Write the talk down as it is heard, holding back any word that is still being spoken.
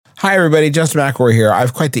Hi, everybody. Justin McElroy here. I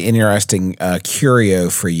have quite the interesting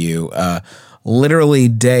curio for you. Literally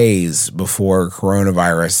days before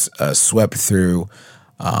coronavirus swept through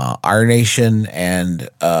our nation and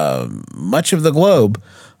much of the globe,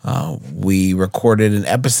 we recorded an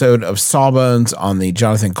episode of Sawbones on the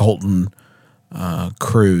Jonathan Colton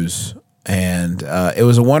cruise. And it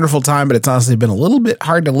was a wonderful time, but it's honestly been a little bit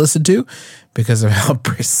hard to listen to because of how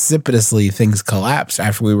precipitously things collapsed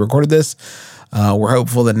after we recorded this. We're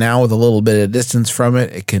hopeful that now, with a little bit of distance from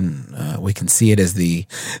it, we can see it as the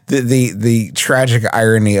tragic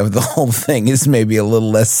irony of the whole thing is maybe a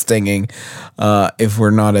little less stinging if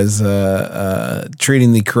we're not as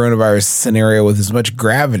treating the coronavirus scenario with as much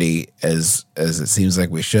gravity as it seems like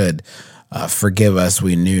we should. Forgive us,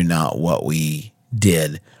 we knew not what we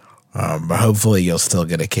did. But hopefully you'll still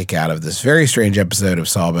get a kick out of this very strange episode of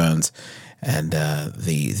Sawbones and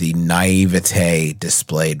the naivete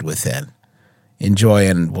displayed within. Enjoy,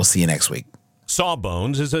 and we'll see you next week.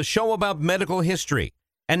 Sawbones is a show about medical history,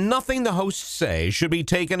 and nothing the hosts say should be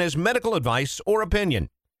taken as medical advice or opinion.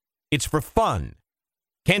 It's for fun.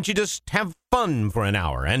 Can't you just have fun for an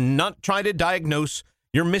hour and not try to diagnose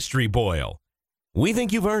your mystery boil? We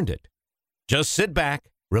think you've earned it. Just sit back,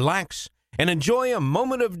 relax, and enjoy a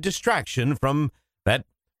moment of distraction from that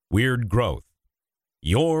weird growth.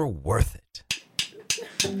 You're worth it.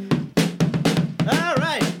 All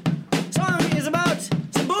right. Song is about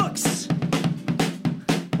some books.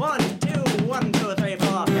 1, 2, 1, 2, 3,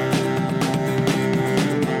 4.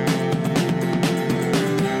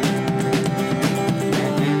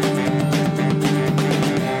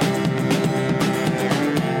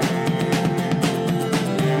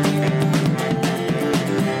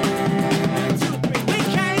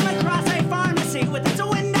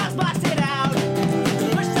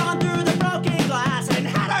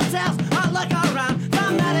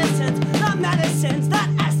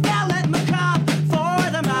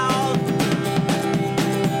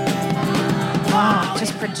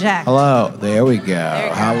 Project. Hello, there we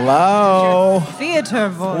go. Hello. Theater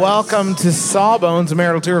voice. Welcome to Sawbones, a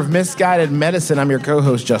marital tour of misguided medicine. I'm your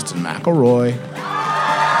co-host, Justin McElroy.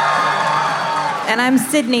 And I'm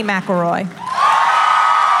Sydney McElroy.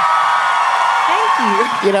 Thank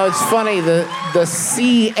you. You know, it's funny, the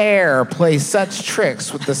sea air plays such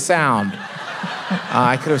tricks with the sound.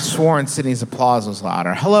 I could have sworn Sydney's applause was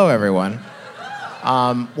louder. Hello, everyone.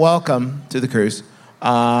 Welcome to the cruise.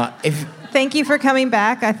 Thank you for coming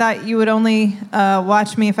back. I thought you would only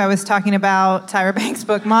watch me if I was talking about Tyra Banks'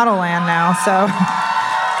 book, Model Land now, so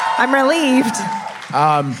I'm relieved.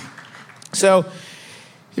 So,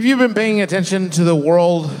 if you've been paying attention to the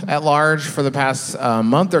world at large for the past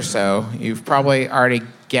month or so, you've probably already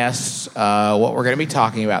guessed what we're going to be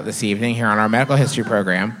talking about this evening here on our medical history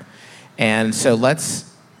program. And so let's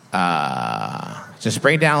just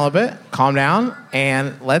bring it down a little bit, calm down,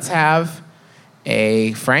 and let's have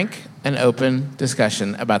a frank and open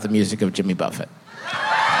discussion about the music of Jimmy Buffett.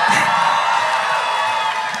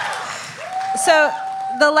 So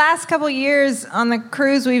the last couple years on the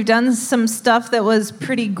cruise, we've done some stuff that was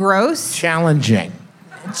pretty gross. Challenging.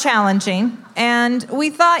 And we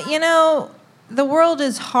thought, the world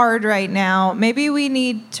is hard right now. Maybe we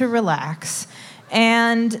need to relax.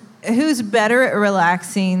 And who's better at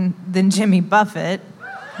relaxing than Jimmy Buffett?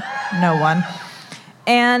 No one.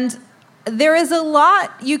 And there is a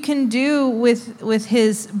lot you can do with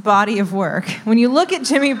his body of work. When you look at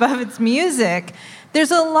Jimmy Buffett's music,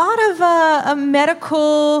 there's a lot of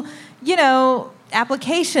medical,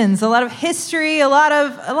 applications, a lot of history, a lot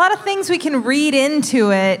of things we can read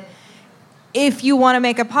into it if you want to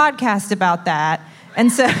make a podcast about that.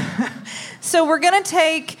 And so we're going to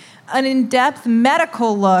take an in-depth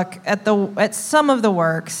medical look at some of the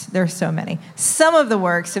works. There's so many. Some of the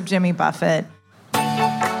works of Jimmy Buffett.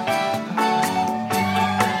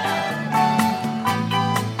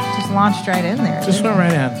 Launched right in there. Just went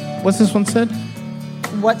right in. What's this one said?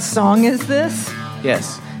 What song is this?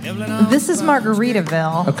 Yes. This is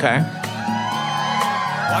Margaritaville. Okay.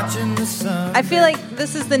 I feel like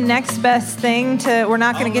this is the next best thing to... We're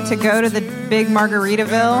not going to get to go to the big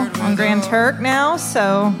Margaritaville on Grand Turk now,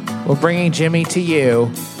 so... We're bringing Jimmy to you.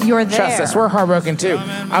 You're there. Trust us, we're heartbroken too.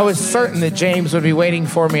 I was certain that James would be waiting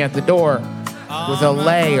for me at the door with a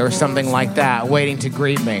lei or something like that, waiting to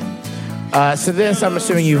greet me. So this, I'm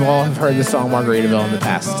assuming you all have heard the song Margaritaville in the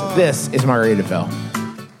past. This is Margaritaville.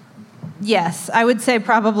 Yes, I would say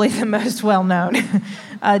probably the most well-known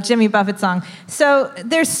Jimmy Buffett song. So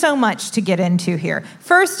there's so much to get into here.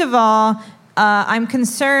 First of all, I'm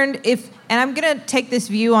concerned and I'm going to take this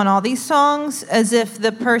view on all these songs as if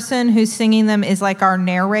the person who's singing them is like our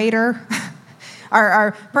narrator,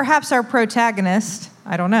 perhaps our protagonist.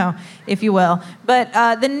 I don't know, if you will. But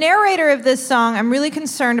the narrator of this song, I'm really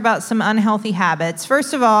concerned about some unhealthy habits.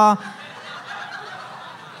 First of all,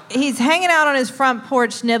 he's hanging out on his front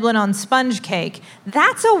porch nibbling on sponge cake.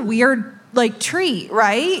 That's a weird, treat,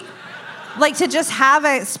 right? To just have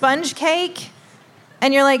a sponge cake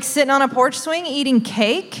and you're, sitting on a porch swing eating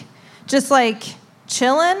cake, just,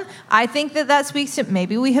 chilling. I think that speaks to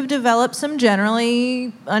maybe we have developed some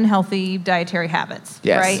generally unhealthy dietary habits,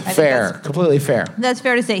 yes, right? fair, completely fair. That's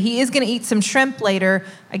fair to say. He is going to eat some shrimp later,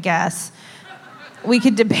 I guess. We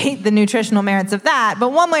could debate the nutritional merits of that,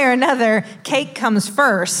 but one way or another, cake comes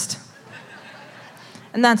first.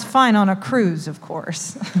 And that's fine on a cruise, of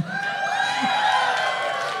course.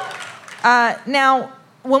 Now,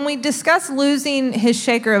 when we discuss losing his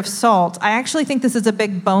shaker of salt, I actually think this is a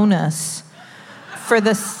big bonus for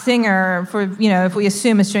the singer. If we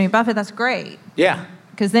assume it's Jimmy Buffett, that's great. Yeah.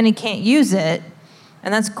 Because then he can't use it,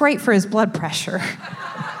 and that's great for his blood pressure.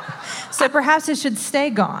 So perhaps it should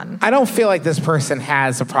stay gone. I don't feel like this person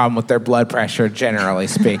has a problem with their blood pressure, generally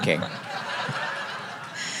speaking.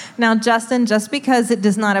 Now, Justin, just because it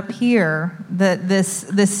does not appear that this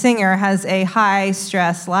singer has a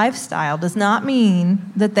high-stress lifestyle does not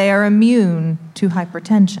mean that they are immune to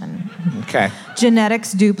hypertension. Okay.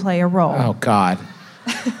 Genetics do play a role. Oh, God.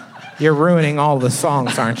 You're ruining all the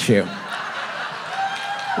songs, aren't you?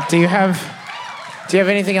 Do you have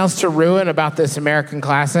anything else to ruin about this American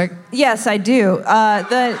classic? Yes, I do.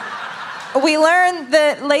 We learn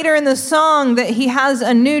that later in the song that he has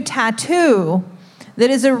a new tattoo that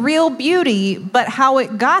is a real beauty, but how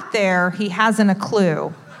it got there, he hasn't a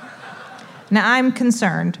clue. Now, I'm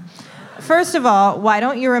concerned. First of all, why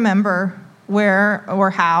don't you remember where or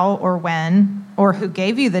how or when or who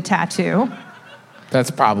gave you the tattoo? That's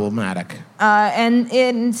problematic.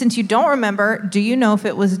 And since you don't remember, do you know if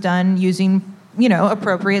it was done using,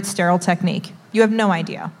 appropriate sterile technique? You have no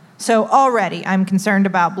idea. So already, I'm concerned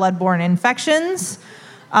about bloodborne infections.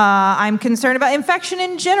 I'm concerned about infection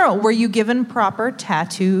in general. Were you given proper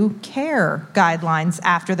tattoo care guidelines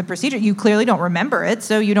after the procedure? You clearly don't remember it,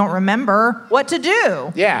 so you don't remember what to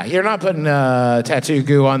do. Yeah, you're not putting tattoo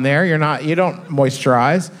goo on there. You don't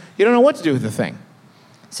moisturize. You don't know what to do with the thing.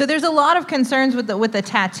 So there's a lot of concerns with the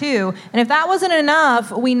tattoo. And if that wasn't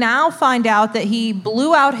enough, we now find out that he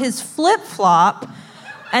blew out his flip-flop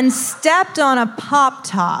and stepped on a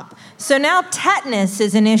Pop-Top. So now tetanus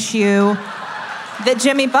is an issue that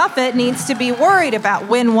Jimmy Buffett needs to be worried about.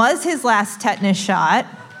 When was his last tetanus shot?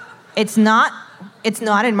 It's not in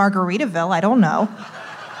Margaritaville. I don't know.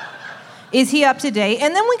 Is he up to date?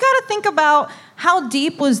 And then we got to think about how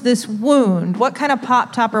deep was this wound? What kind of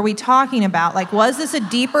Pop-Top are we talking about? Was this a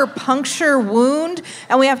deeper puncture wound?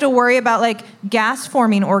 And we have to worry about,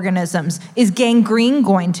 gas-forming organisms. Is gangrene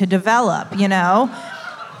going to develop,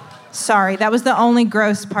 Sorry, that was the only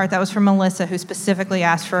gross part. That was from Melissa, who specifically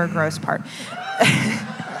asked for a gross part.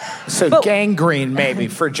 But gangrene, maybe,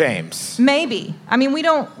 for James. Maybe. I mean, we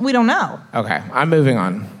don't know. Okay, I'm moving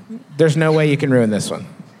on. There's no way you can ruin this one.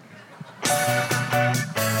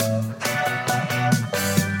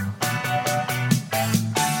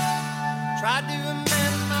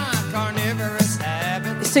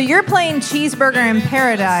 So you're playing Cheeseburger in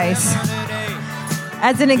Paradise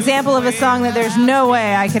as an example of a song that there's no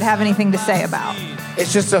way I could have anything to say about.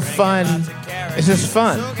 It's just fun.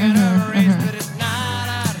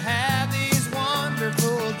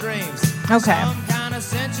 Okay.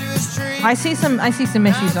 I see some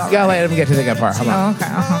issues already. You gotta let him get to the good part. Hold on.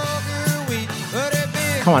 Oh,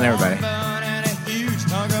 okay. Come on, everybody.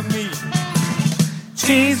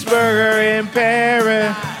 Cheeseburger in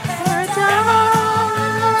Paradise.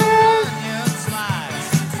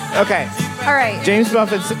 Okay. All right. James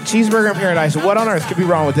Buffett's Cheeseburger in Paradise. What on earth could be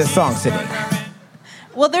wrong with this song, Sydney?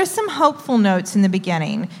 Well, there's some hopeful notes in the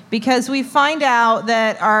beginning because we find out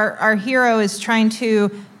that our hero is trying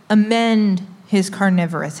to amend his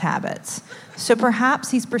carnivorous habits. So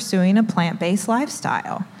perhaps he's pursuing a plant-based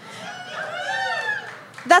lifestyle.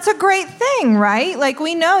 That's a great thing, right?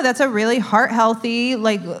 We know that's a really heart-healthy,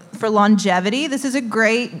 for longevity. This is a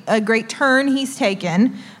great turn he's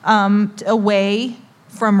taken away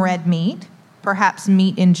from red meat, perhaps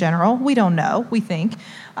meat in general. We don't know, we think.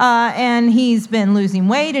 And he's been losing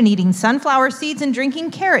weight and eating sunflower seeds and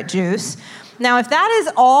drinking carrot juice. Now, if that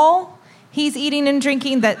is all he's eating and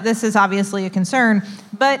drinking, that this is obviously a concern.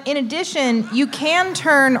 But in addition, you can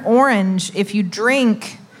turn orange if you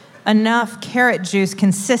drink enough carrot juice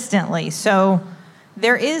consistently. So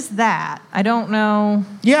there is that. I don't know.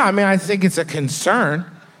 Yeah, I mean, I think it's a concern.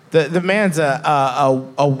 The man's a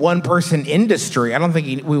one-person industry. I don't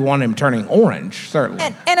think we want him turning orange, certainly.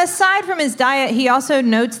 And aside from his diet, he also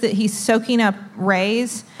notes that he's soaking up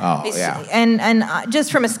rays. Oh, yeah. And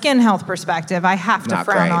just from a skin health perspective, I have to Not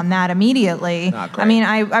frown great. on that immediately. Not great. I mean,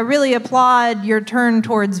 I really applaud your turn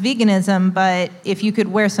towards veganism, but if you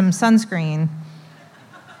could wear some sunscreen,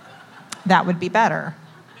 that would be better.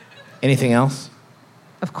 Anything else?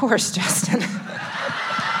 Of course, Justin.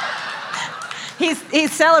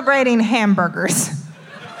 He's celebrating hamburgers.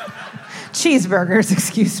 Cheeseburgers,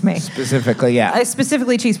 excuse me. Specifically, yeah.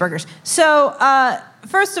 Specifically cheeseburgers. So,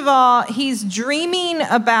 first of all, he's dreaming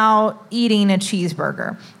about eating a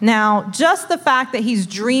cheeseburger. Now, just the fact that he's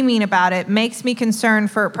dreaming about it makes me concerned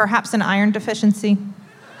for perhaps an iron deficiency.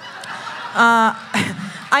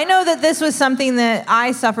 I know that this was something that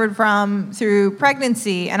I suffered from through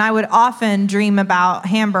pregnancy, and I would often dream about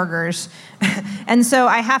hamburgers. And so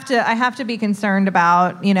I have to be concerned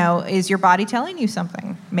about, is your body telling you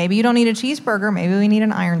something? Maybe you don't need a cheeseburger. Maybe we need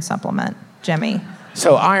an iron supplement, Jimmy.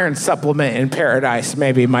 So iron supplement in paradise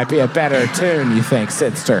maybe might be a better tune, you think,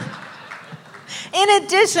 Sidster? In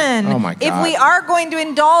addition, Oh my God. if we are going to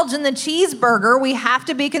indulge in the cheeseburger, we have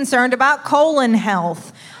to be concerned about colon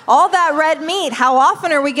health. All that red meat, how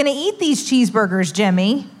often are we going to eat these cheeseburgers,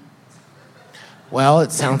 Jimmy? Well,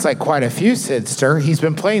 it sounds like quite a few, Sidster. He's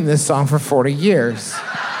been playing this song for 40 years.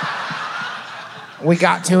 We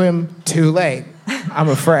got to him too late, I'm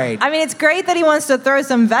afraid. I mean, it's great that he wants to throw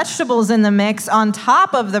some vegetables in the mix on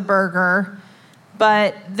top of the burger,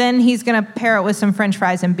 but then he's going to pair it with some French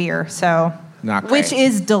fries and beer, so... Not great. Which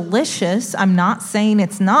is delicious. I'm not saying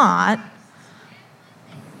it's not.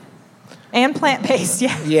 And plant-based,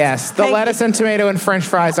 yeah. Yes, the Thank lettuce you. and tomato and French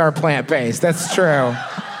fries are plant-based. That's true.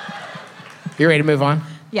 You ready to move on?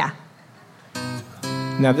 Yeah.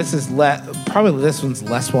 Now, this is probably this one's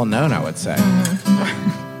less well known, I would say.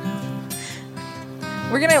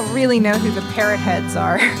 We're going to really know who the parrot heads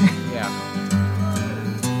are. Yeah.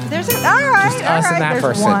 There's all right, Just all us and right. that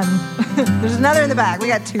There's person. one. There's another in the back. We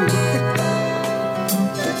got two.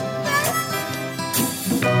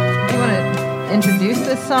 Do you want to introduce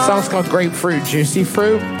this song? The song's called Grapefruit Juicy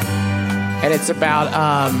Fruit, and it's about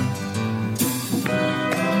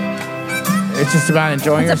it's just about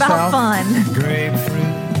enjoying It's yourself. about fun. Grapefruit,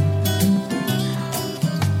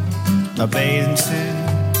 a bathing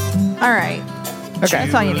suit. All right. Okay.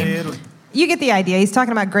 That's all you need. You get the idea. He's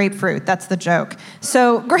talking about grapefruit. That's the joke.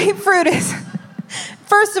 So grapefruit is,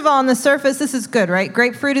 first of all, on the surface, this is good, right?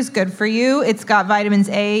 Grapefruit is good for you. It's got vitamins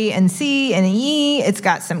A and C and E. It's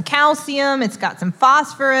got some calcium. It's got some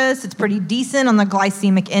phosphorus. It's pretty decent on the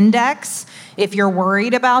glycemic index if you're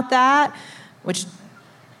worried about that, which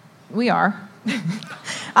we are.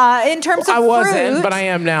 In terms of I wasn't, fruit, but I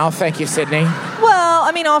am now. Thank you, Sydney. well,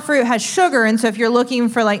 I mean, all fruit has sugar, and so if you're looking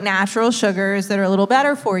for like natural sugars that are a little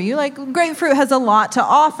better for you, like grapefruit has a lot to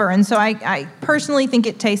offer, and so I personally think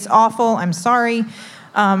it tastes awful. I'm sorry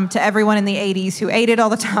to everyone in the 80s who ate it all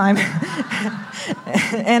the time,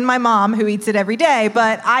 and my mom who eats it every day,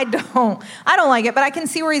 but I don't like it, but I can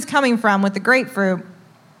see where he's coming from with the grapefruit.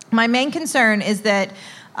 My main concern is that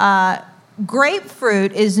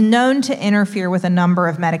grapefruit is known to interfere with a number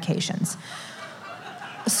of medications.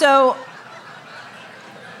 So,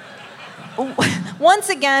 once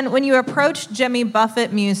again, when you approach Jimmy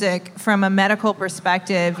Buffett music from a medical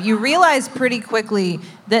perspective, you realize pretty quickly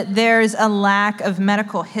that there's a lack of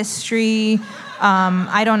medical history.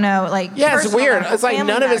 I don't know, like Yeah, it's personal weird. medical, It's like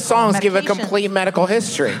family none of his medical, songs give a medication. complete medical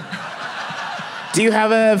history. Do you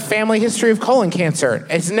have a family history of colon cancer?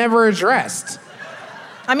 It's never addressed.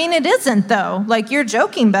 I mean, it isn't, though. Like, you're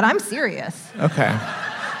joking, but I'm serious. Okay.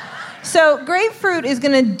 So grapefruit is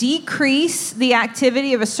going to decrease the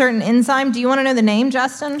activity of a certain enzyme. Do you want to know the name,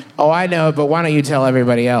 Justin? Oh, I know, but why don't you tell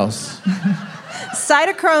everybody else?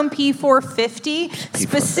 Cytochrome P450,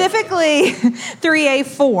 specifically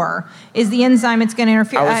 3A4, is the enzyme it's going to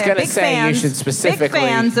interfere. I was gonna big say you fans- should specifically- Big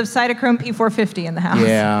fans of Cytochrome P450 in the house.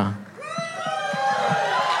 Yeah.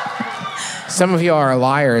 Some of you are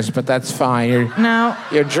liars, but that's fine. No,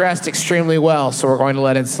 You're dressed extremely well, so we're going to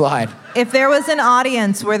let it slide. if there was an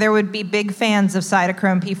audience where there would be big fans of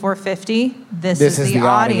Cytochrome P450, this is the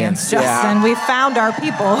audience, yeah. Justin. We found our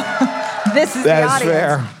people. This is the That's audience.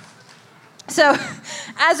 fair. So,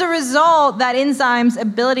 as a result, that enzyme's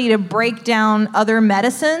ability to break down other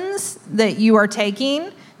medicines that you are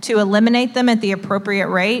taking to eliminate them at the appropriate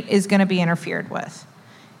rate is going to be interfered with.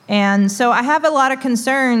 And so I have a lot of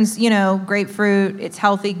concerns, grapefruit, it's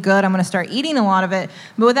healthy, good, I'm going to start eating a lot of it,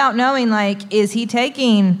 but without knowing, like, is he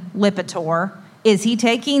taking Lipitor? Is he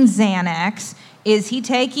taking Xanax? Is he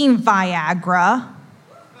taking Viagra?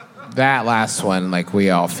 That last one, like, we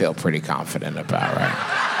all feel pretty confident about,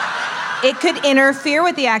 right? It could interfere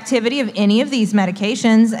with the activity of any of these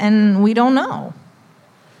medications, and we don't know.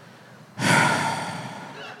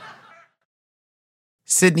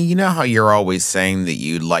 Sydney, you know how you're always saying that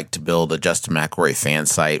you'd like to build a Justin McElroy fan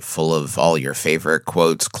site full of all your favorite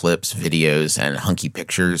quotes, clips, videos, and hunky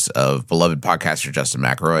pictures of beloved podcaster Justin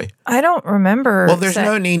McElroy? I don't remember. Well, there's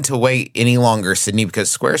no need to wait any longer, Sydney,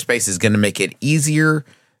 because Squarespace is going to make it easier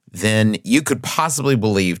than you could possibly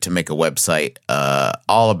believe to make a website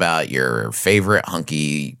all about your favorite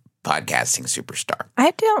hunky podcasting superstar.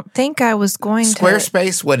 I don't think I was going to.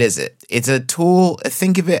 Squarespace, what is it? It's a tool.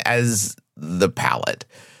 Think of it as the palette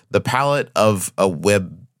of a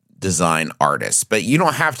web design artist. But you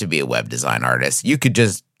don't have to be a web design artist. You could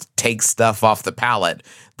just take stuff off the palette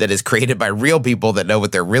that is created by real people that know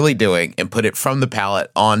what they're really doing and put it from the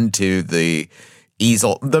palette onto the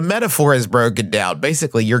easel. The metaphor is broken down.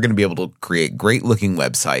 Basically, you're going to be able to create great looking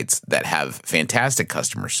websites that have fantastic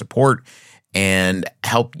customer support and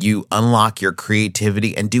help you unlock your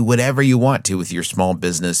creativity and do whatever you want to with your small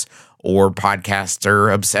business or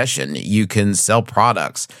podcaster obsession. You can sell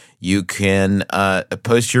products. You can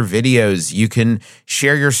post your videos. You can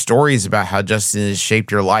share your stories about how Justin has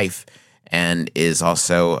shaped your life and is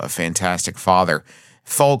also a fantastic father.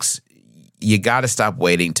 Folks, you got to stop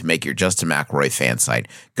waiting to make your Justin McElroy fan site.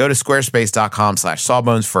 Go to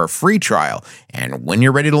squarespace.com/sawbones for a free trial. And when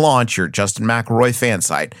you're ready to launch your Justin McElroy fan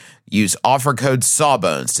site, use offer code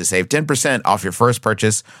SAWBONES to save 10% off your first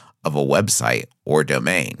purchase of a website or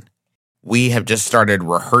domain. We have just started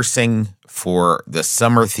rehearsing for the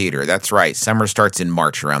summer theater. That's right. Summer starts in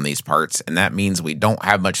March around these parts, and that means we don't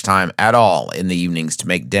have much time at all in the evenings to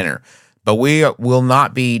make dinner. But we will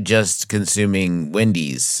not be just consuming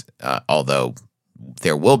Wendy's, although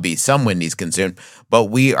there will be some Wendy's consumed,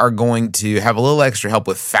 but we are going to have a little extra help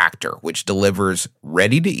with Factor, which delivers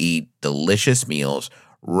ready-to-eat, delicious meals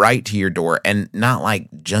right to your door, and not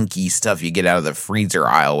like junky stuff you get out of the freezer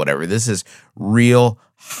aisle, whatever. This is real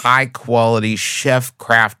high-quality,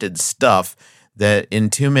 chef-crafted stuff that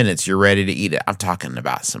in 2 minutes you're ready to eat it. I'm talking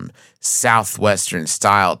about some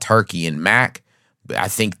Southwestern-style turkey and mac. I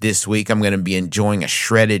think this week I'm going to be enjoying a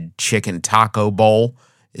shredded chicken taco bowl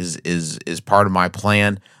is part of my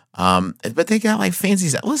plan. But they got like fancy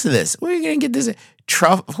stuff. Listen to this. Where are you going to get this?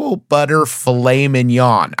 Truffle butter filet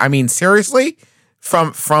mignon. I mean, seriously?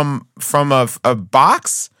 From a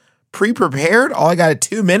box? Pre-prepared? All I got at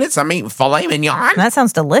 2 minutes? I'm eating filet mignon? That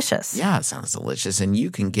sounds delicious. Yeah, it sounds delicious. And you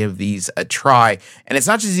can give these a try. And it's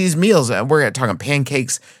not just these meals. We're talking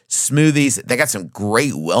pancakes, smoothies. They got some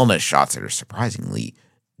great wellness shots that are surprisingly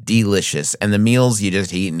delicious. And the meals you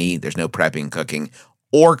just eat and eat. There's no prepping, cooking,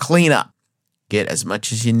 or cleanup. Get as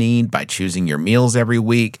much as you need by choosing your meals every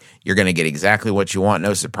week. You're going to get exactly what you want.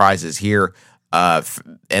 No surprises here.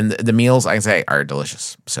 And the meals, I can say, are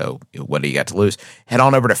delicious. So what do you got to lose? Head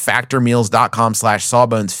on over to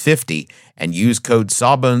factormeals.com/sawbones50 and use code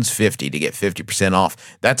sawbones50 to get 50% off.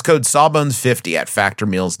 That's code sawbones50 at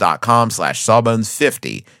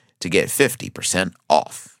factormeals.com/sawbones50 to get 50%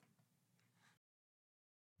 off.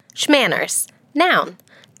 Schmanners. Noun.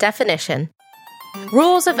 Definition.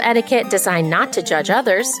 Rules of etiquette designed not to judge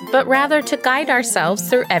others, but rather to guide ourselves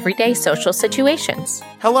through everyday social situations.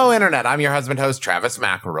 Hello, Internet. I'm your husband host, Travis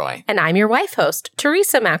McElroy. And I'm your wife host,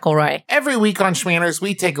 Teresa McElroy. Every week on Schmanners,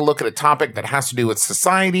 we take a look at a topic that has to do with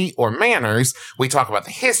society or manners. We talk about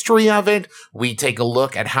the history of it. We take a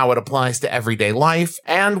look at how it applies to everyday life.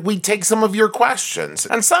 And we take some of your questions.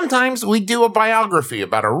 And sometimes we do a biography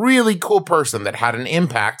about a really cool person that had an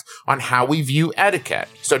impact on how we view etiquette.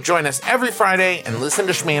 So join us every Friday and listen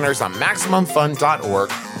to Schmanners on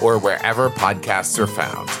MaximumFun.org or wherever podcasts are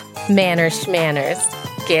found. Manners, schmanners.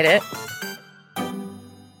 Get it?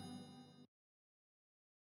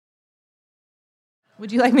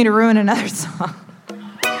 Would you like me to ruin another song?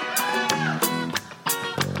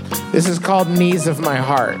 This is called Knees of My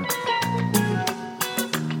Heart.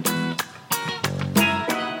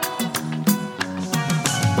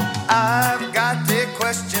 I've got a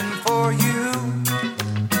question for you.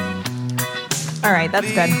 All right,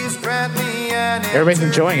 that's good. Please grant me an Everybody's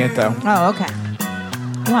enjoying it, though. Oh, okay.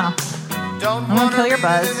 Wow. Don't I'm gonna kill your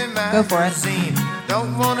buzz. read it in Go for it. magazine.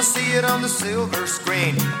 Don't want to see it on the silver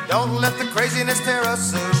screen. Don't let the craziness tear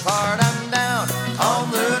us apart. I'm down on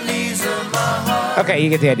the knees of my heart. Okay, you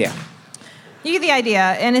get the idea. You get the idea,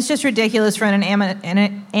 and it's just ridiculous from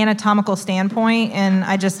an anatomical standpoint, and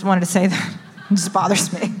I just wanted to say that. It just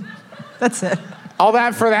bothers me. That's it. All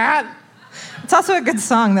that for that? It's also a good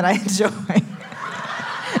song that I enjoy.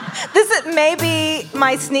 maybe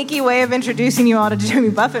my sneaky way of introducing you all to Jimmy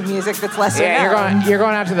Buffett music that's lesser known. You're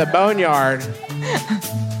going out to the boneyard.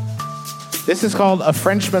 This is called A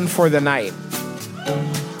Frenchman for the Night.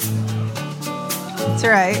 That's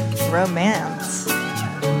right. Romance.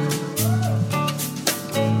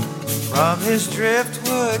 From his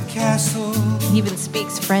driftwood castle He even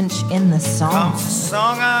speaks French in the song. comes a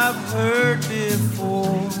song I've heard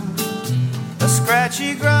before. A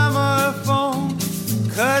scratchy gramophone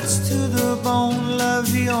cuts to the bone. La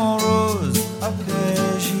vie en rose,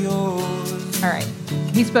 arpeggios. All right.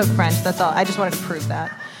 He spoke French. That's all. I just wanted to prove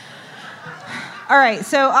that. All right.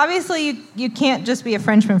 So obviously you can't just be a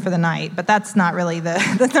Frenchman for the night, but that's not really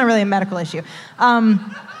a medical issue.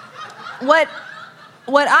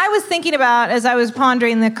 What I was thinking about as I was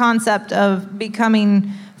pondering the concept of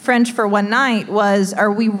becoming French for one night was,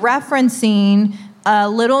 are we referencing a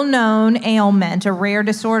little-known ailment, a rare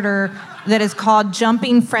disorder that is called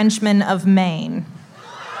jumping Frenchman of Maine?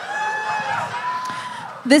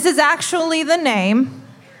 This is actually the name.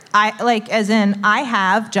 I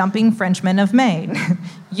have jumping Frenchman of Maine.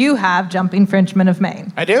 You have jumping Frenchman of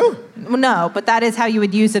Maine. I do? No, but that is how you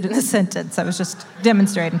would use it in a sentence. I was just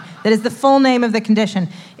demonstrating. That is the full name of the condition.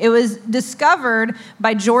 It was discovered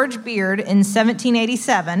by George Beard in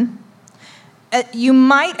 1787. You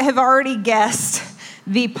might have already guessed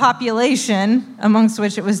the population amongst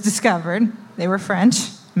which it was discovered. They were French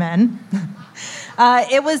men.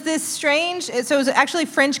 It was this strange, so it was actually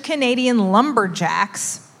French-Canadian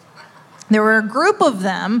lumberjacks. There were a group of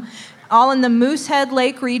them, all in the Moosehead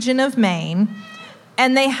Lake region of Maine,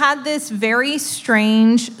 and they had this very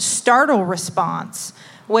strange startle response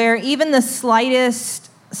where even the slightest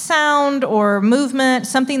sound or movement,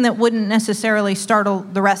 something that wouldn't necessarily startle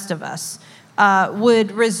the rest of us,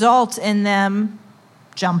 would result in them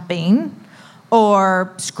jumping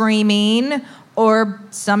or screaming or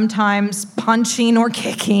sometimes punching or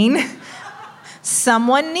kicking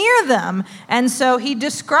someone near them. And so he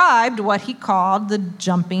described what he called the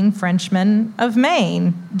jumping Frenchman of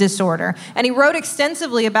Maine disorder. And he wrote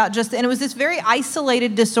extensively about and it was this very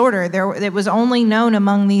isolated disorder. It was only known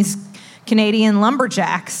among these Canadian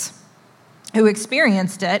lumberjacks who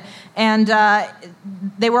experienced it. And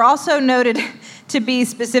they were also noted to be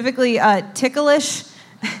specifically ticklish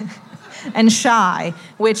and shy,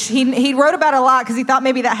 which he wrote about a lot because he thought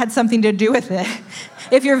maybe that had something to do with it.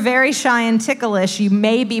 If you're very shy and ticklish, you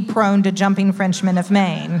may be prone to jumping Frenchman of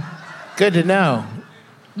Maine. Good to know.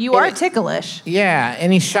 You are ticklish. Yeah,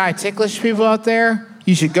 any shy, ticklish people out there,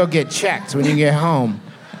 you should go get checked when you get home.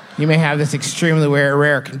 You may have this extremely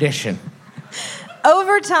rare condition.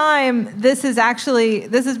 Over time, this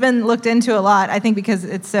has been looked into a lot, I think because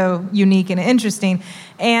it's so unique and interesting.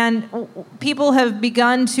 And people have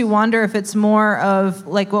begun to wonder if it's more of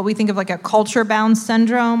like what we think of like a culture-bound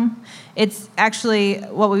syndrome. It's actually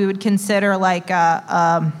what we would consider like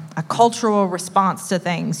a cultural response to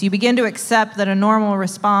things. You begin to accept that a normal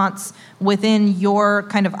response within your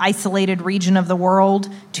kind of isolated region of the world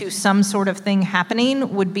to some sort of thing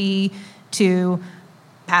happening would be to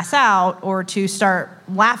pass out or to start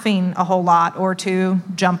laughing a whole lot or to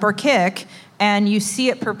jump or kick, and you see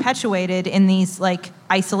it perpetuated in these like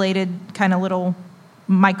isolated kind of little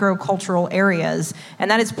microcultural areas. And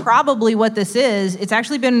that is probably what this is. It's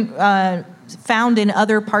actually been found in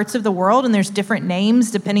other parts of the world, and there's different names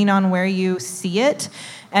depending on where you see it.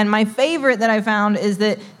 And my favorite that I found is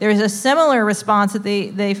that there's a similar response that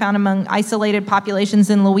they found among isolated populations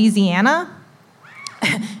in Louisiana,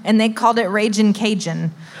 and they called it Ragin'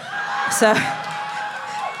 Cajun. So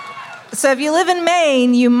if you live in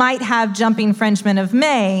Maine, you might have jumping Frenchman of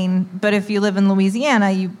Maine, but if you live in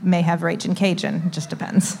Louisiana, you may have Ragin' Cajun. It just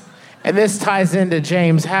depends. And this ties into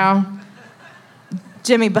James how?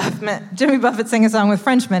 Jimmy Buffett sang a song with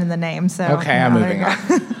Frenchman in the name, so... Okay, I'm moving on.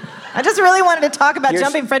 I just really wanted to talk about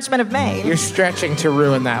jumping Frenchman of Maine. You're stretching to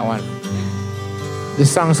ruin that one.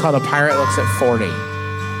 This song is called A Pirate Looks at 40.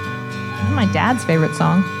 My dad's favorite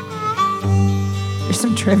song. There's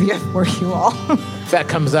some trivia for you all. If that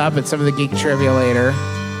comes up in some of the geek trivia later.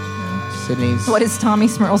 Sydney's. What is Tommy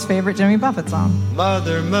Smurl's favorite Jimmy Buffett song?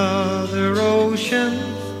 Mother, Mother Ocean,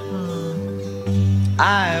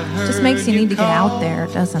 I've heard Just makes you need to get out there,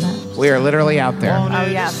 doesn't it? We are literally out there. Oh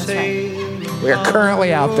yeah, that's right. We are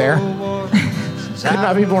currently out there. Could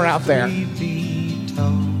not be more out there. You've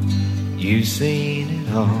seen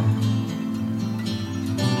it all.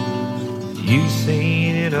 You've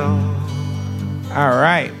seen it all. All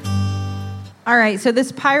right. All right, so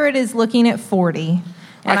this pirate is looking at 40.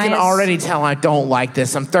 I can already tell I don't like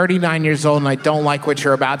this. I'm 39 years old and I don't like what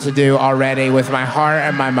you're about to do already with my heart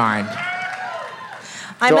and my mind.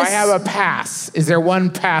 Do I have a pass? Is there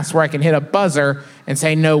one pass where I can hit a buzzer and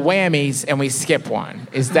say no whammies and we skip one?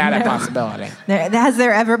 Is that a possibility? Has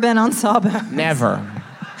there ever been on Sawbones? Never.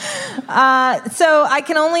 So I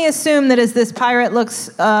can only assume that as this pirate looks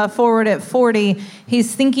forward at 40,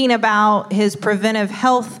 he's thinking about his preventive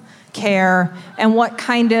health care and what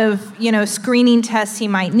kind of, screening tests he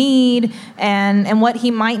might need and what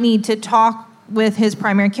he might need to talk with his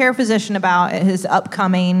primary care physician about at his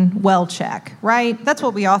upcoming well check, right? That's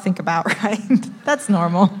what we all think about, right? That's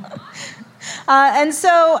normal. And so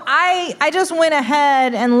I just went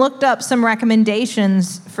ahead and looked up some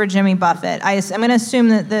recommendations for Jimmy Buffett. I'm going to assume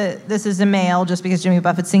that this is a male just because Jimmy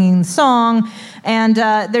Buffett's singing the song. And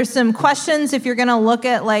there's some questions if you're going to look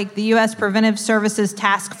at like the U.S. Preventive Services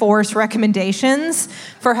Task Force recommendations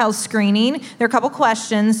for health screening. There are a couple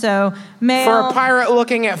questions. So male. For a pirate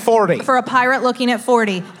looking at 40. For a pirate looking at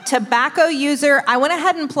 40. Tobacco user, I went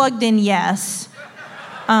ahead and plugged in yes.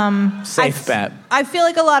 Safe bet. I feel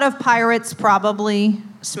like a lot of pirates probably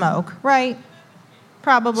smoke, right?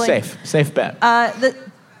 Probably. Safe bet.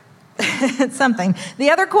 It's something. The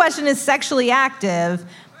other question is sexually active.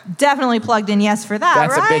 Definitely plugged in yes for that,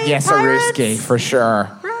 That's right? a big yes-a-rooski, for sure.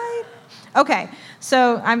 Right. Okay,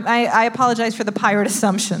 so I apologize for the pirate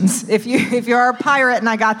assumptions. If you're a pirate and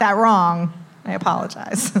I got that wrong, I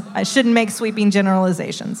apologize. I shouldn't make sweeping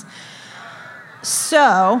generalizations.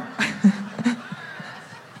 So...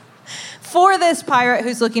 For this pirate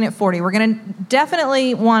who's looking at 40, we're going to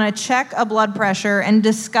definitely want to check a blood pressure and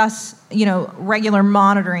discuss, regular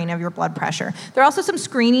monitoring of your blood pressure. There are also some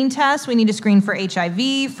screening tests. We need to screen for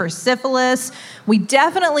HIV, for syphilis. We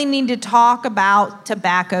definitely need to talk about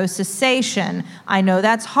tobacco cessation. I know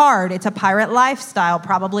that's hard. It's a pirate lifestyle.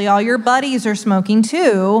 Probably all your buddies are smoking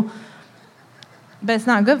too, but it's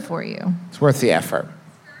not good for you. It's worth the effort.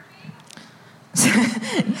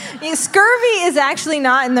 Scurvy is actually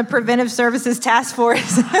not in the Preventive Services Task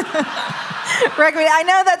Force. I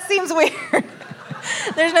know that seems weird.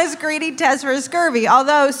 There's no screening test for scurvy,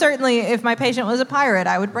 although certainly if my patient was a pirate,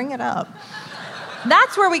 I would bring it up.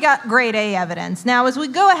 That's where we got grade A evidence. Now, as we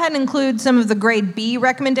go ahead and include some of the grade B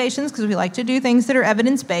recommendations, because we like to do things that are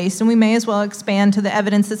evidence-based, and we may as well expand to the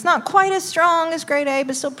evidence that's not quite as strong as grade A,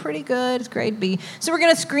 but still pretty good as grade B. So we're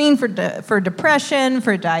going to screen for depression,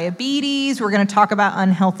 for diabetes. We're going to talk about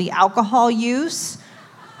unhealthy alcohol use.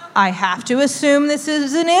 I have to assume this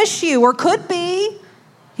is an issue, or could be.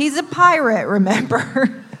 He's a pirate,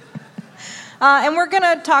 remember? And we're going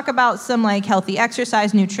to talk about some healthy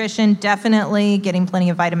exercise, nutrition, definitely getting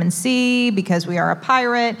plenty of vitamin C because we are a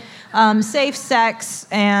pirate, safe sex,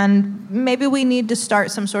 and maybe we need to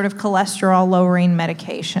start some sort of cholesterol-lowering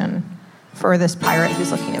medication for this pirate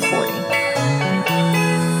who's looking at 40.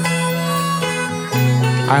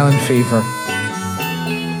 Island Fever.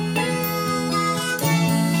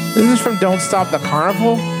 This is from Don't Stop the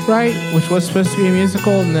Carnival, right? Which was supposed to be a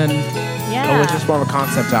musical, and then which is more of a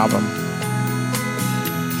concept album.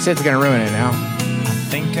 Sid's gonna ruin it now. I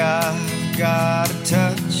think I've got a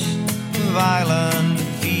touch of island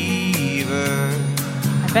fever.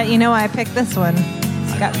 I bet you know why I picked this one.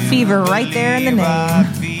 It's got fever right there in the name. I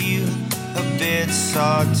feel a bit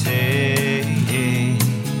sauté.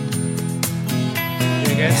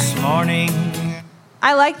 This morning.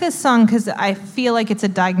 I like this song because I feel like it's a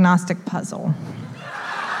diagnostic puzzle.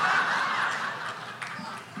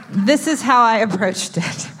 This is how I approached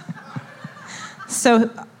it. So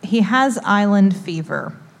he has island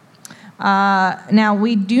fever. Now,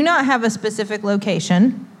 we do not have a specific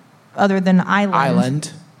location other than island.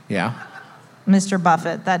 Island, yeah. Mr.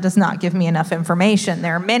 Buffett, that does not give me enough information.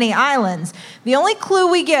 There are many islands. The only clue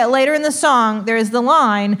we get later in the song, there is the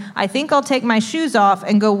line, I think I'll take my shoes off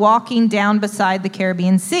and go walking down beside the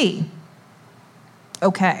Caribbean Sea.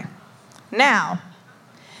 Okay. Now,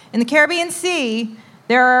 in the Caribbean Sea,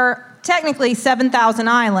 there are technically 7,000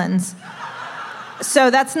 islands.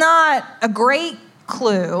 So that's not a great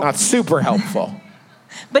clue. Not super helpful.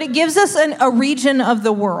 But it gives us a region of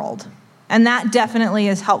the world. And that definitely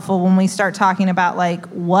is helpful when we start talking about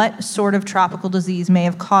what sort of tropical disease may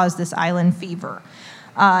have caused this island fever.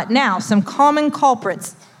 Now, some common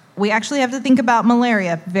culprits. We actually have to think about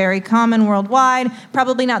malaria. Very common worldwide.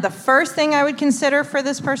 Probably not the first thing I would consider for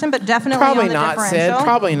this person, but definitely Probably on the not, differential. Sid.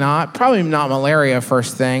 Probably not. Probably not malaria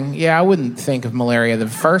first thing. Yeah, I wouldn't think of malaria the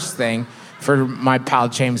first thing for my pal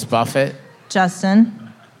James Buffett. Justin,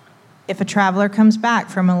 if a traveler comes back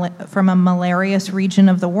from a malarious region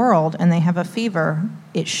of the world and they have a fever,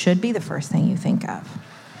 it should be the first thing you think of.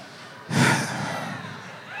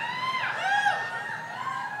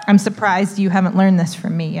 I'm surprised you haven't learned this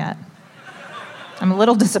from me yet. I'm a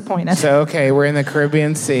little disappointed. So, okay, we're in the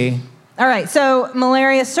Caribbean Sea. All right, so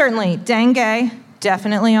malaria, certainly. Dengue,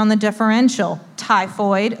 definitely on the differential.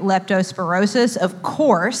 Typhoid, leptospirosis, of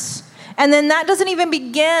course. And then that doesn't even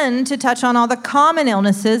begin to touch on all the common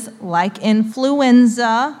illnesses like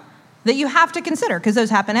influenza that you have to consider, because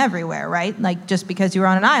those happen everywhere, right? Like, just because you're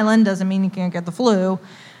on an island doesn't mean you can't get the flu.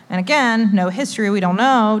 And again, no history, we don't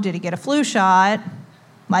know. Did he get a flu shot?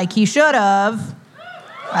 Like he should have.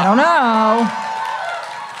 I don't know.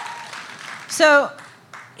 So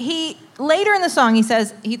later in the song, he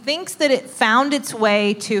says he thinks that it found its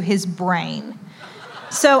way to his brain.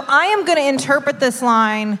 So I am going to interpret this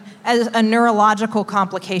line as a neurological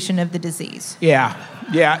complication of the disease. Yeah.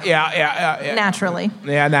 Naturally.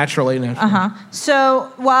 Yeah, naturally.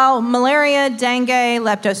 So while malaria, dengue,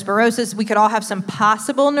 leptospirosis, we could all have some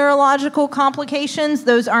possible neurological complications,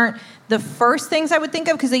 those aren't the first things I would think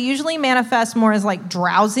of because they usually manifest more as like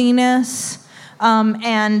drowsiness.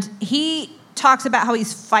 And he talks about how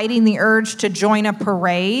he's fighting the urge to join a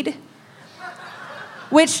parade,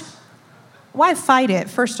 which, why fight it,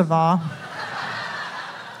 first of all?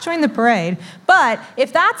 Join the parade. But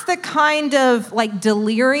if that's the kind of like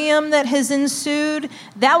delirium that has ensued,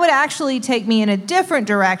 that would actually take me in a different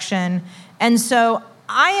direction. And so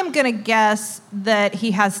I am going to guess that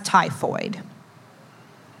he has typhoid.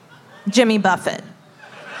 Jimmy Buffett.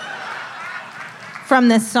 From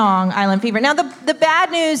this song, Island Fever. Now, the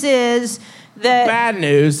bad news is that...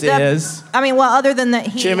 other than that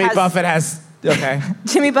Jimmy Buffett has... Okay.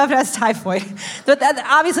 Jimmy Buffett has typhoid. But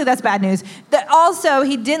obviously that's bad news. Also,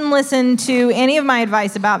 he didn't listen to any of my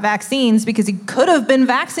advice about vaccines because he could have been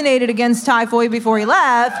vaccinated against typhoid before he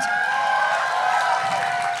left.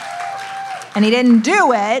 And he didn't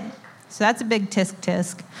do it. So that's a big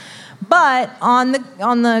tisk-tisk. But on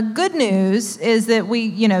the good news is that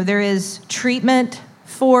there is treatment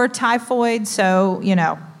for typhoid. So,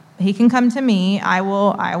 he can come to me. I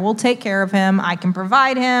will take care of him. I can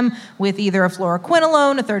provide him with either a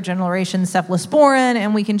fluoroquinolone, a third-generation cephalosporin,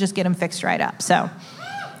 and we can just get him fixed right up. So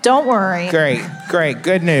don't worry. Great.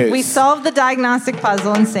 Good news. We solved the diagnostic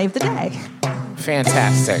puzzle and saved the day.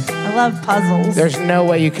 Fantastic. I love puzzles. There's no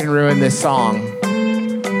way you can ruin this song.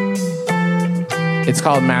 It's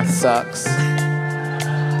called Math Sucks.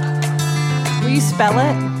 Will you spell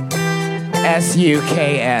it?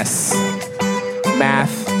 S-U-K-S.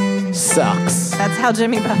 Math sucks. That's how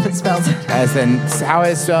Jimmy Buffett spells it. As in how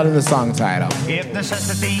it's spelled in the song title. If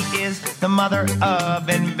necessity is the mother of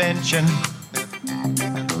invention,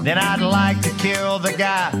 then I'd like to kill the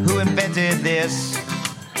guy who invented this.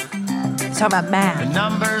 He's talking about math. The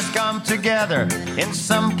numbers come together in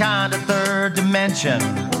some kind of third dimension.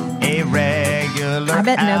 A regular I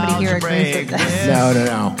bet nobody here agrees with this.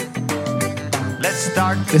 No. Let's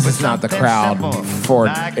start. This is not the crowd for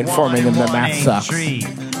informing them that math sucks.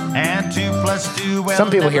 And 2 + 2, well,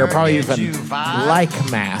 some people here probably even 5. like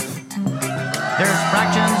math. There's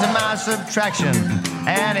fractions in my subtraction,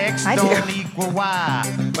 and X don't equal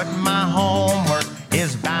Y. But my homework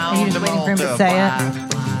is bound Are you just to waiting for him to multiply. say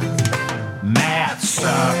it? Math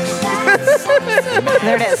sucks.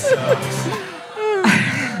 There it is.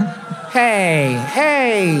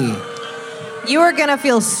 Hey. You are going to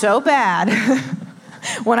feel so bad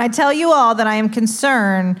when I tell you all that I am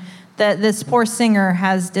concerned that this poor singer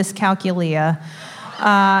has dyscalculia.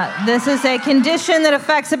 This is a condition that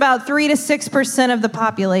affects about 3 to 6% of the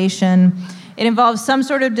population. It involves some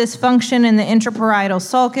sort of dysfunction in the intraparietal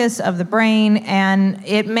sulcus of the brain, and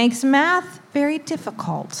it makes math very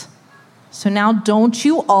difficult. So now don't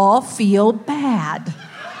you all feel bad.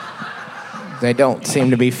 They don't seem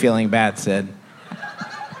to be feeling bad, Sid.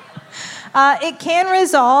 It can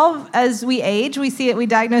resolve as we age. We see it, we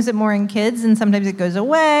diagnose it more in kids, and sometimes it goes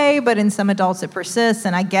away, but in some adults it persists.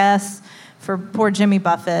 And I guess for poor Jimmy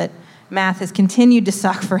Buffett, math has continued to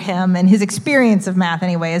suck for him, and his experience of math,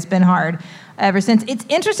 anyway, has been hard ever since. It's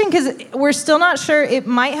interesting because we're still not sure. It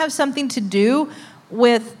might have something to do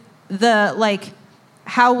with the,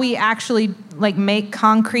 how we actually, make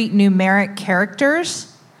concrete numeric characters,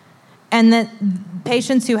 and that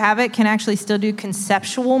patients who have it can actually still do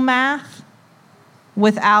conceptual math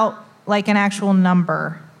without an actual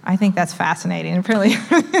number. I think that's fascinating. Really.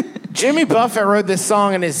 Jimmy Buffett wrote this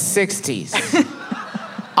song in his 60s.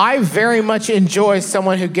 I very much enjoy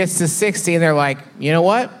someone who gets to 60 and they're like, you know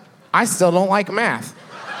what? I still don't like math.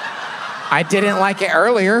 I didn't like it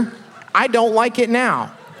earlier. I don't like it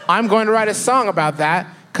now. I'm going to write a song about that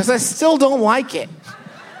because I still don't like it.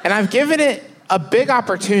 And I've given it a big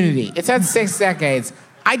opportunity. It's had 6 decades.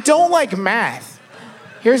 I don't like math.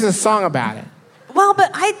 Here's a song about it. Well,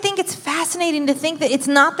 but I think it's fascinating to think that it's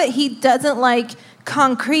not that he doesn't like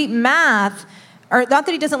concrete math. or not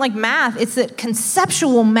that he doesn't like math, it's that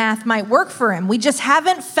conceptual math might work for him. We just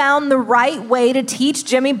haven't found the right way to teach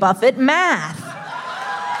Jimmy Buffett math.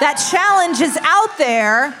 That challenge is out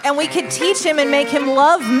there, and we could teach him and make him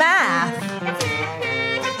love math.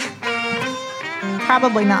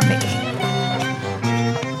 Probably not me.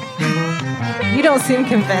 You don't seem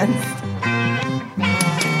convinced.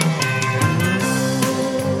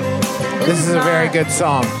 This is a very good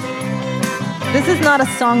song. This is not a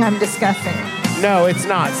song I'm discussing. No, it's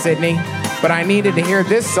not, Sydney. But I needed to hear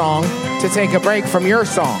this song to take a break from your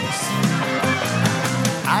songs.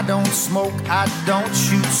 I don't smoke, I don't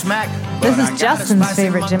shoot smack. This is Justin's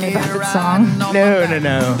favorite Jimmy Buffett song. No.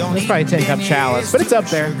 Let's probably take up Chalice, but it's up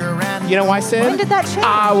there. You know why, Sid? When did that change?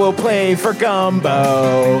 I will play for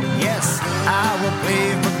Gumbo. Yes, I will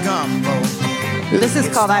play for Gumbo. This is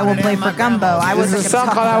called I Will Play for Gumbo. This is a song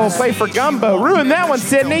called I Will Play for Gumbo. Ruin that one,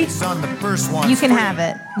 Sydney. You can have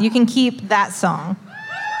it. You can keep that song.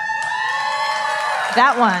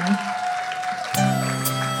 That one.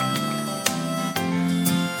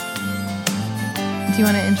 Do you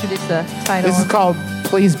want to introduce the title? This is called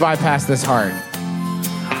Please Bypass This Heart.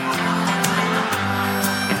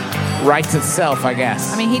 Writes itself, I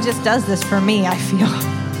guess. I mean, he just does this for me, I feel.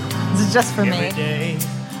 This is just for me. Every day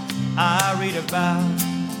I read about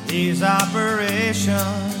these operations.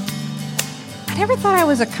 I never thought I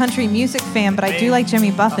was a country music fan, but I do like Jimmy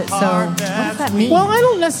Buffett, so what does that mean? Well, I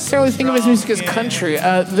don't necessarily think of his music as country.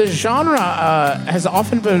 The genre has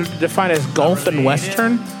often been defined as Gulf and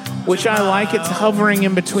Western, which I like. It's hovering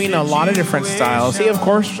in between a lot of different styles. He, of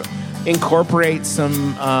course, incorporates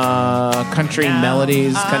some country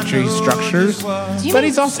melodies, country structures, but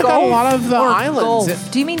he's also got a lot of the islands.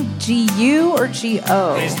 Golf? Do you mean G-U or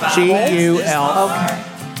G-O? G-U-L.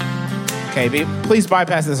 Okay, please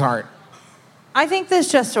bypass this heart. I think this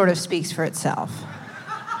just sort of speaks for itself.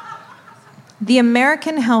 The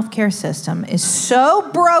American healthcare system is so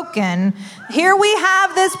broken. Here we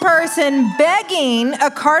have this person begging a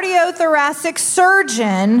cardiothoracic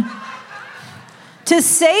surgeon to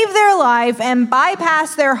save their life and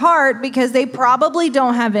bypass their heart because they probably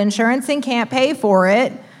don't have insurance and can't pay for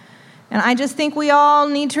it. And I just think we all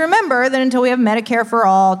need to remember that until we have Medicare for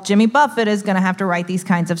all, Jimmy Buffett is going to have to write these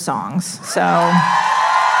kinds of songs. So...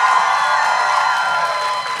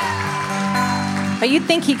 But you'd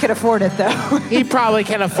think he could afford it, though. He probably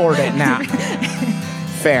can afford it now.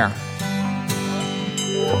 Fair.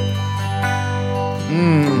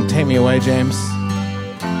 Take me away, James.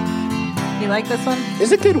 You like this one?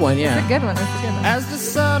 It's a good one, yeah. It's a good one. It's a good one. As the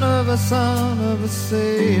son of a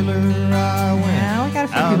sailor, I went. Yeah, we got a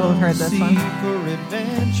few people who've heard this one. For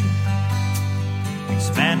adventure,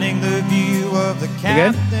 expanding the view of the good?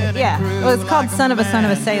 captain. Yeah. Well, it's called Son of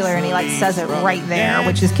a Sailor, and he says it right there,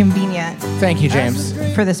 which is convenient Thank you, James.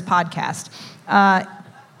 for this podcast.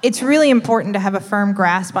 It's really important to have a firm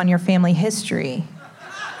grasp on your family history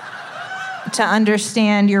to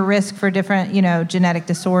understand your risk for different, genetic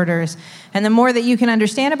disorders. And the more that you can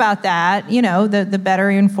understand about that, the better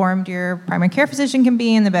informed your primary care physician can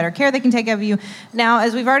be and the better care they can take of you. Now,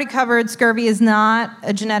 as we've already covered, scurvy is not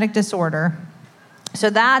a genetic disorder. So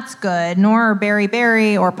that's good, nor are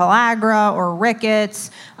beriberi or pellagra or rickets,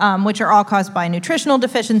 which are all caused by nutritional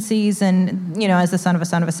deficiencies. And, as the son of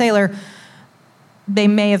a sailor, they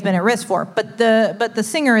may have been at risk for. But the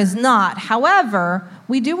singer is not. However,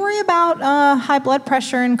 we do worry about high blood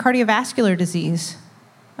pressure and cardiovascular disease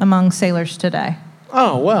among sailors today.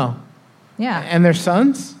 Oh, well. Yeah. And their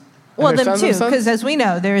sons? Well, them too, because as we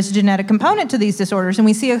know, there is a genetic component to these disorders, and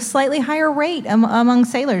we see a slightly higher rate among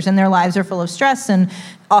sailors, and their lives are full of stress and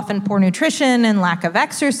often poor nutrition and lack of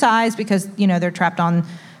exercise because, they're trapped on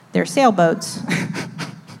their sailboats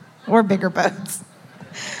or bigger boats.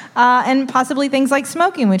 And possibly things like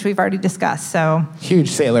smoking, which we've already discussed. So huge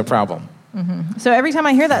sailor problem. Mm-hmm. So every time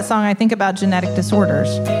I hear that song, I think about genetic disorders.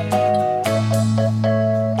 Do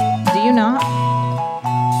you not?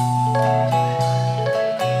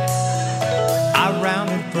 I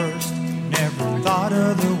rounded first, never thought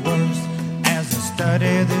of the worst. As I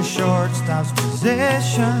studied the shortstop's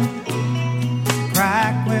position,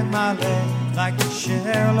 crack with my leg like the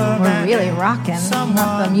shell of We're really rocking,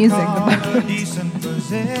 not the music. a decent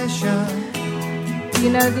position. You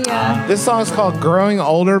know the... This song's called Growing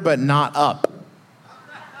Older But Not Up.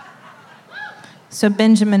 So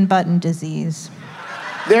Benjamin Button disease.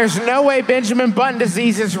 There's no way Benjamin Button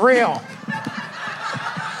disease is real.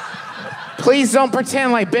 Please don't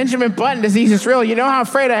pretend like Benjamin Button disease is real. You know how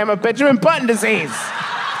afraid I am of Benjamin Button disease.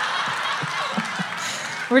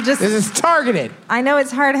 This is targeted. I know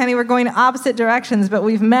it's hard, honey. We're going opposite directions, but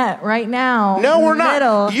we've met right now. No, in we're the not.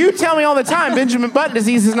 middle. You tell me all the time Benjamin Button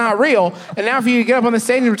disease is not real, and now for you to get up on the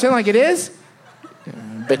stage and pretend like it is?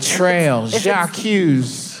 Betrayal, Jacques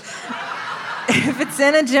Hughes. If it's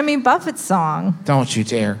in a Jimmy Buffett song. Don't you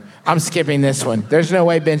dare. I'm skipping this one. There's no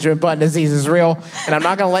way Benjamin Button disease is real, and I'm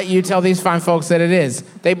not going to let you tell these fine folks that it is.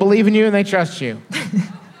 They believe in you and they trust you.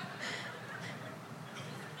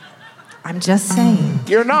 I'm just saying.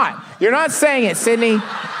 You're not. You're not saying it, Sydney.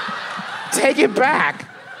 Take it back.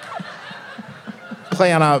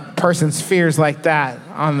 Play on a person's fears like that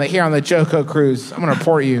here on the Joko cruise. I'm going to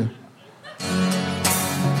report you.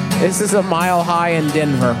 This is a Mile High in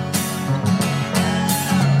Denver.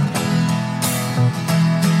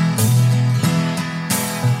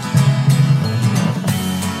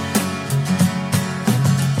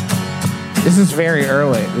 This is very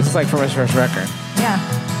early. This is like from his first record. Yeah.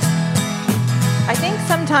 I think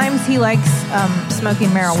sometimes he likes smoking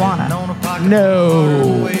marijuana.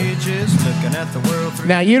 No.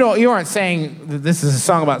 Now you aren't saying that this is a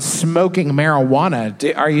song about smoking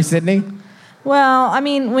marijuana, are you, Sydney? Well, I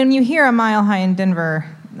mean, when you hear a Mile High in Denver,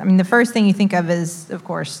 I mean, the first thing you think of is, of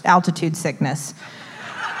course, altitude sickness.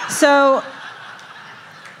 So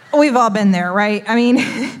we've all been there, right? I mean,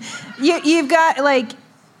 you've got like.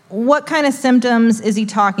 What kind of symptoms is he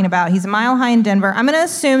talking about? He's a mile high in Denver. I'm going to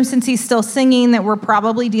assume, since he's still singing, that we're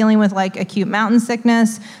probably dealing with like acute mountain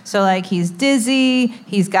sickness. So like he's dizzy,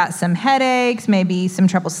 he's got some headaches, maybe some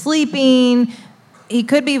trouble sleeping. He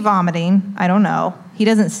could be vomiting. I don't know. He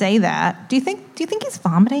doesn't say that. Do you think he's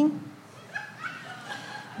vomiting?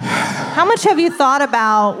 How much have you thought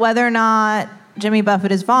about whether or not Jimmy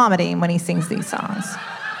Buffett is vomiting when he sings these songs?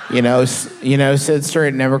 You know, Sid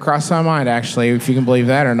Stewart never crossed my mind, actually, if you can believe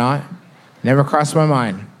that or not. Never crossed my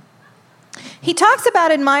mind. He talks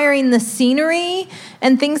about admiring the scenery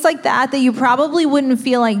and things like that you probably wouldn't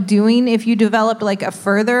feel like doing if you developed like a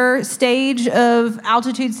further stage of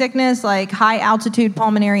altitude sickness, like high altitude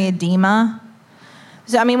pulmonary edema.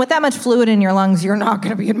 So, I mean, with that much fluid in your lungs, you're not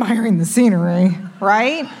going to be admiring the scenery,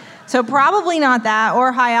 right? So probably not that,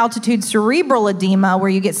 or high altitude cerebral edema where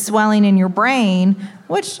you get swelling in your brain,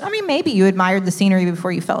 which, I mean, maybe you admired the scenery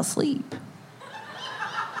before you fell asleep.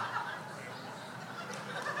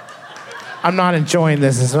 I'm not enjoying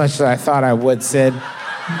this as much as I thought I would, Sid.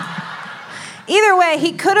 Either way,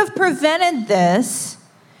 he could have prevented this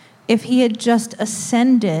if he had just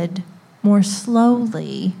ascended more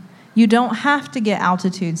slowly. You don't have to get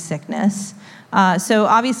altitude sickness. So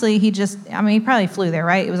obviously he probably flew there,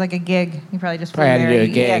 right? It was like a gig. He probably just flew there. Had to do a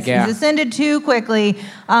gig, yeah. He's ascended too quickly.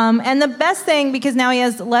 And the best thing, because now he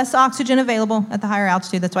has less oxygen available at the higher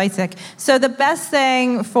altitude, that's why he's sick. So the best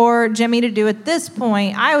thing for Jimmy to do at this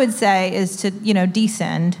point, I would say, is to,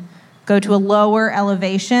 descend, go to a lower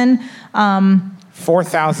elevation.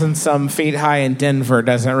 4,000 some feet high in Denver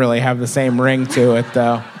doesn't really have the same ring to it,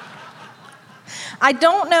 though. I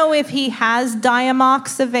don't know if he has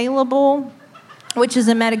Diamox available, which is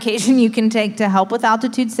a medication you can take to help with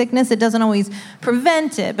altitude sickness. It doesn't always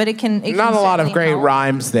prevent it, but it can. Not a lot of great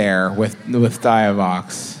rhymes there with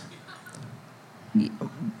Diavox.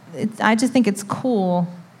 I just think it's cool.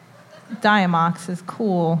 Diamox is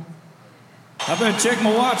cool. I better check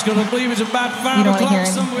my watch because I believe it's about 5 You don't wanna hear o'clock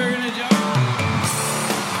it. somewhere in the job.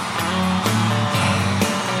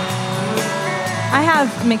 I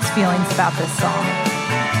have mixed feelings about this song.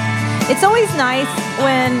 It's always nice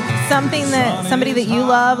when somebody that you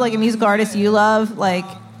love, like a musical artist you love, like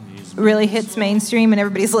really hits mainstream and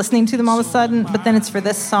everybody's listening to them all of a sudden, but then it's for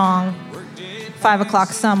this song, 5 o'clock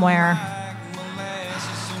somewhere.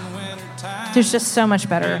 There's just so much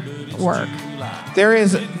better work. There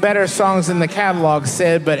is better songs in the catalog,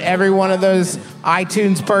 Sid, but every one of those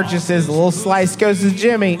iTunes purchases, a little slice goes to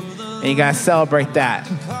Jimmy, and you gotta celebrate that.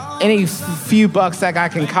 Any few bucks that guy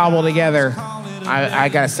can cobble together, I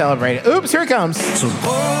gotta celebrate it. Oops, here it comes. So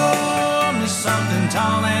pour me something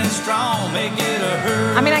tall and strong, make it a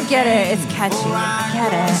hurry. I mean, I get it. It's catchy. I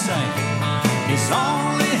get it. It's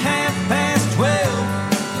only 12:30,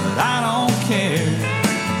 but I don't care.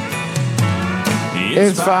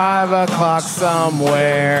 It's 5 o'clock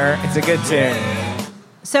somewhere. It's a good tune.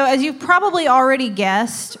 So as you've probably already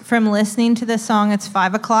guessed from listening to this song, it's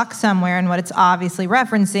 5 o'clock somewhere, and what it's obviously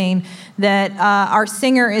referencing, that our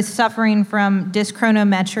singer is suffering from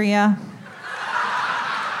dyschronometria.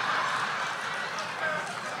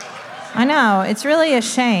 I know, it's really a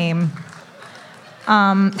shame.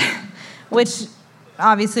 Which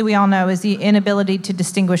obviously we all know is the inability to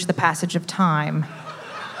distinguish the passage of time.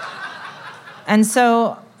 And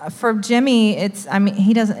so for Jimmy, it's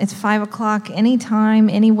 5 o'clock anytime,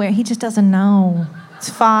 anywhere. He just doesn't know. It's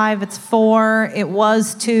 5, it's 4, it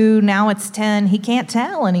was 2, now it's 10. He can't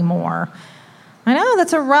tell anymore. I know,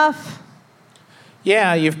 that's a rough...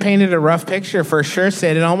 Yeah, you've painted a rough picture for sure,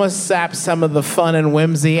 Sid. It almost saps some of the fun and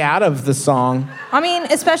whimsy out of the song. I mean,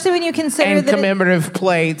 especially when you consider and that commemorative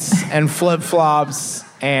plates and flip-flops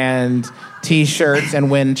and T-shirts and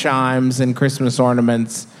wind chimes and Christmas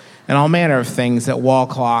ornaments and all manner of things at wall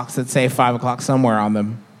clocks that say 5 o'clock somewhere on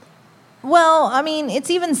them. Well, I mean,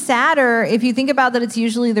 it's even sadder if you think about that it's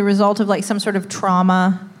usually the result of like some sort of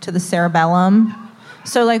trauma to the cerebellum.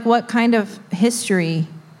 So like what kind of history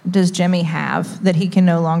does Jimmy have that he can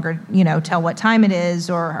no longer, tell what time it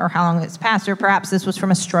is or how long it's passed, or perhaps this was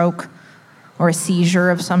from a stroke or a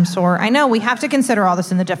seizure of some sort. I know we have to consider all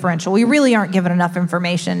this in the differential. We really aren't given enough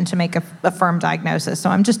information to make a firm diagnosis,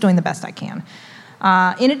 so I'm just doing the best I can.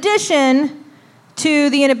 In addition to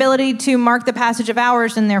the inability to mark the passage of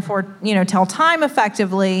hours and therefore, tell time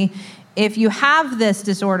effectively, if you have this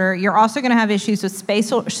disorder, you're also going to have issues with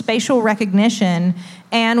spatial recognition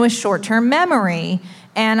and with short-term memory.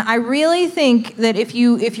 And I really think that if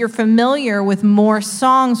you're familiar with more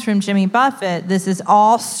songs from Jimmy Buffett, this is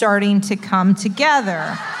all starting to come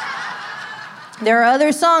together. There are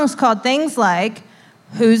other songs called things like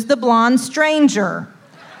Who's the Blonde Stranger?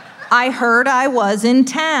 I Heard I Was in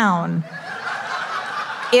Town.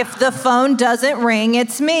 If the phone doesn't ring,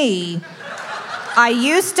 it's me. I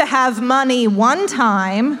used to have money one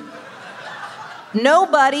time.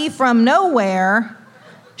 Nobody from nowhere.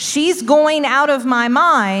 She's going out of my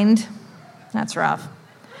mind. That's rough.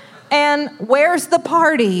 And where's the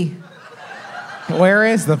party? Where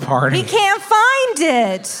is the party? He can't find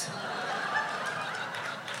it.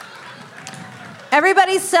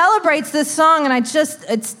 Everybody celebrates this song, and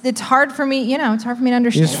it's hard for me, it's hard for me to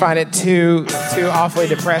understand. You just find it too awfully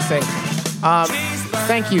depressing.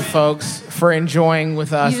 Thank you, folks, for enjoing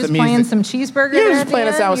with us you the just music. playing some cheeseburger? You're there just at the playing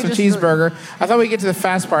us end? out with some cheeseburger. I thought we'd get to the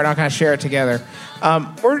fast part and I'll kind of share it together.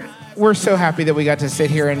 We're so happy that we got to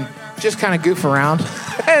sit here and just kind of goof around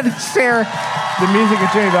and share the music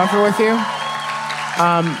of Jimmy Buffett with you.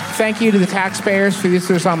 Thank you to the taxpayers for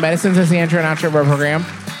these song medicines as the intro and outro of our program.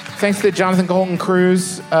 Thanks to the Jonathan Colton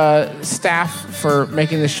Cruise staff for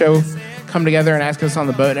making the show come together and asking us on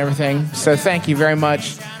the boat and everything. So thank you very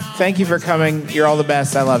much. Thank you for coming. You're all the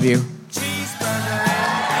best. I love you.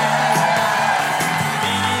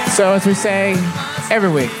 So as we say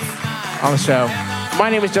every week on the show,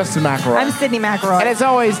 my name is Justin McElroy. I'm Sydney McElroy. And as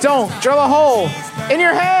always, don't drill a hole in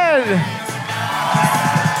your head.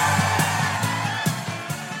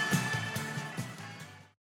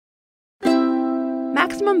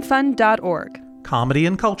 MaximumFun.org. Comedy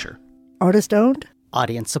and culture. Artist owned.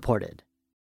 Audience supported.